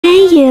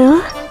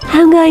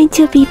I'm going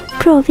to be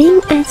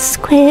proving a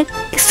squid,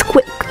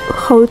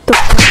 how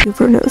to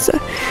pronounce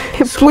that.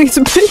 Please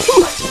break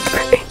my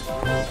brain.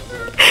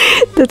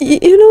 That,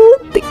 you know,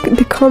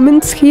 the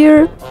comments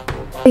here,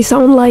 they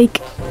sound like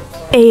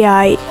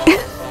AI.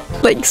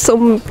 Like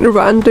some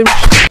random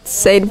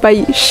said by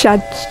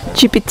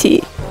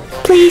ChatGPT.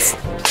 Please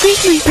break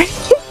my brain.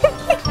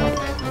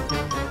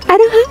 I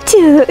don't have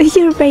to.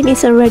 Your brain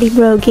is already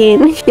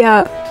broken.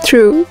 Yeah,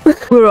 true.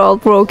 We're all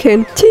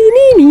broken.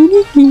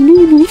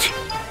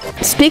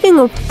 Speaking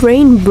of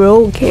brain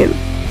broken,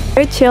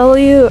 I tell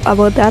you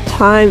about that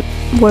time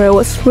where I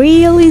was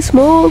really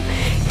small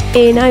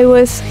and I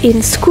was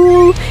in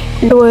school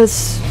and I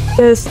was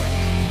just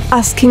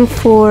asking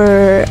for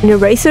an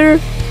eraser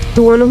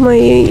to one of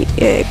my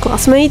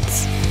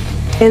classmates,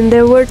 and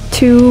there were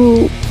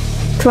two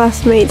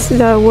classmates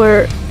that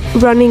were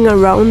running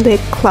around the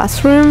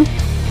classroom.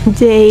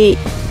 They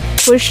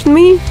pushed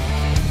me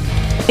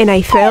and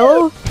I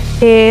fell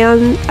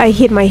and I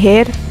hit my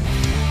head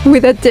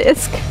with a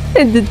disc,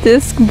 and the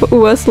disc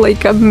was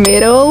like a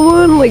metal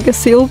one, like a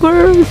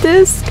silver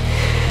disc,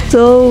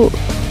 so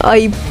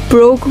I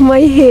broke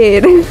my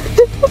head.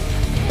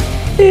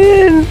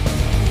 And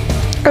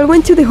I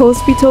went to the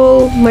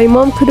hospital. My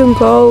mom couldn't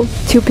go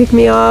to pick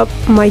me up,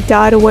 my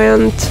dad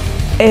went,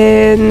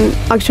 and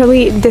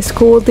actually the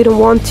school didn't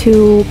want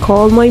to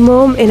call my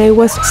mom, and I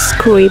was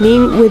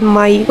screaming with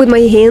my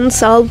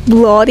hands all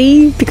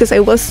bloody because I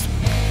was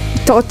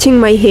touching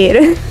my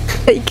head.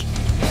 Like,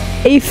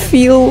 I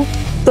feel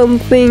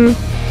something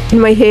in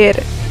my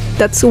head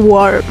that's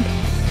warm.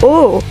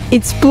 Oh,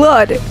 it's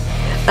blood.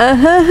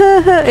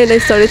 And I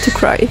started to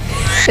cry.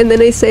 And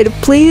then I said,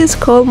 please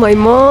call my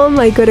mom,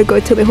 I gotta go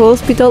to the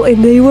hospital.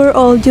 And they were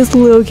all just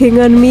looking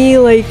at me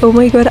like, oh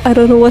my god, I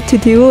don't know what to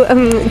do.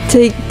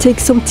 Take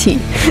some tea.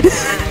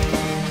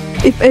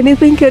 If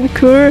anything can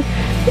cure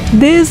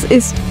this,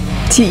 is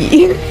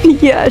tea.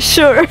 Yeah,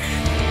 sure.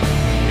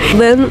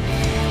 Then,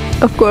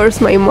 of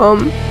course, my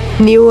mom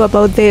knew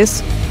about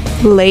this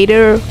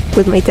later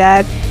with my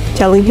dad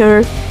telling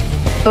her,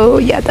 oh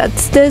yeah,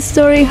 that's the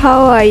story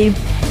how I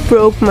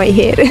broke my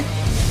head.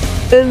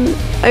 And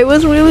I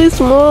was really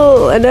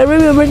small, and I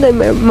remember that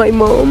my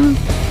mom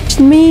pushed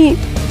me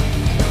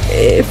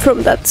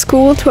from that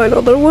school to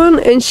another one,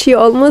 and she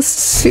almost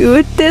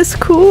sued the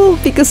school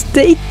because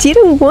they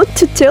didn't want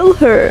to tell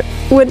her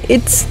when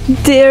it's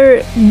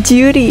their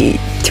duty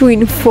to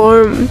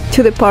inform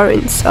to the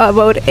parents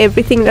about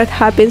everything that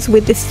happens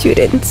with the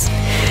students.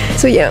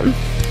 So yeah,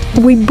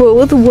 we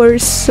both were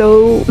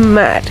so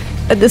mad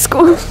at the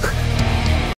school.